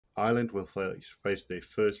Ireland will face their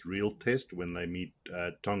first real test when they meet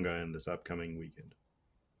Tonga in this upcoming weekend.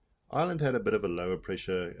 Ireland had a bit of a lower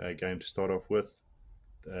pressure game to start off with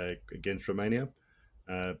against Romania,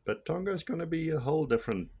 but Tonga is going to be a whole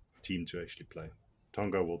different team to actually play.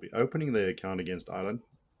 Tonga will be opening their account against Ireland,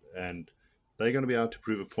 and they're going to be able to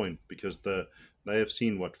prove a point because they have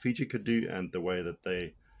seen what Fiji could do and the way that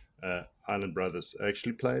they Island brothers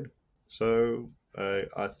actually played. So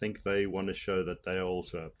I think they want to show that they are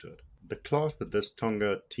also up to it. The class that this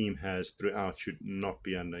Tonga team has throughout should not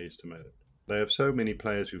be underestimated. They have so many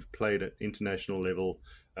players who've played at international level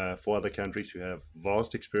for other countries, who have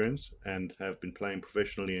vast experience and have been playing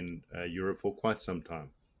professionally in Europe for quite some time.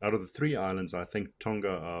 Out of the three islands, I think Tonga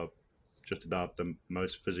are just about the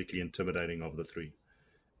most physically intimidating of the three.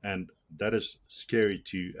 And that is scary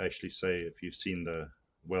to actually say if you've seen the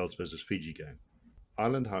Wales versus Fiji game.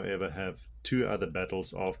 Ireland, however, have two other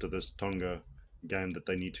battles after this Tonga game that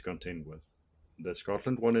they need to contend with. The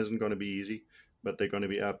Scotland one isn't going to be easy, but they're going to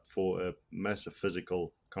be up for a massive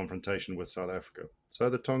physical confrontation with South Africa. So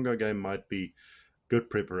the Tonga game might be good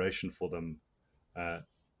preparation for them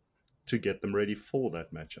to get them ready for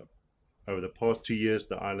that matchup. Over the past 2 years,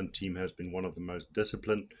 the Ireland team has been one of the most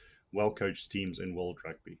disciplined, well-coached teams in world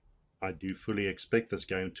rugby. I do fully expect this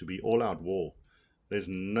game to be all-out war. There's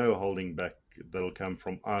no holding back that'll come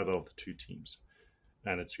from either of the two teams,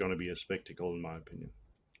 and it's going to be a spectacle in my opinion.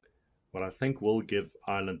 What I think will give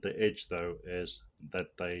Ireland the edge, though, is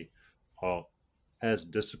that they are as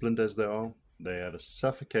disciplined as they are. They have a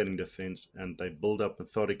suffocating defense, and they build up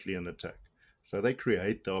methodically in attack. So they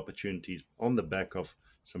create the opportunities on the back of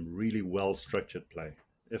some really well-structured play.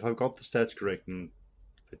 If I've got the stats correct, and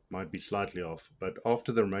it might be slightly off, but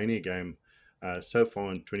after the Romania game, so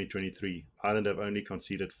far in 2023, Ireland have only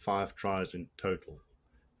conceded 5 tries in total.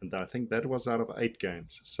 And I think that was out of 8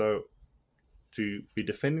 games. So to be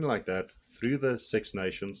defending like that through the Six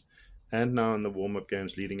Nations and now in the warm-up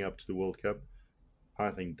games leading up to the World Cup,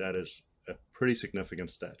 I think that is a pretty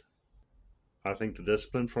significant stat. I think the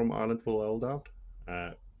discipline from Ireland will hold out,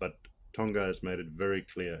 but Tonga has made it very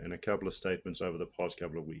clear in a couple of statements over the past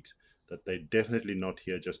couple of weeks that they're definitely not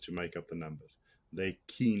here just to make up the numbers. They're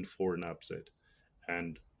keen for an upset.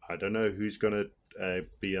 And I don't know who's going to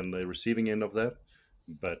be on the receiving end of that,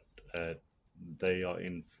 but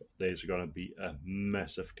there's going to be a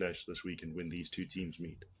massive clash this weekend when these two teams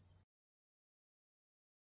meet.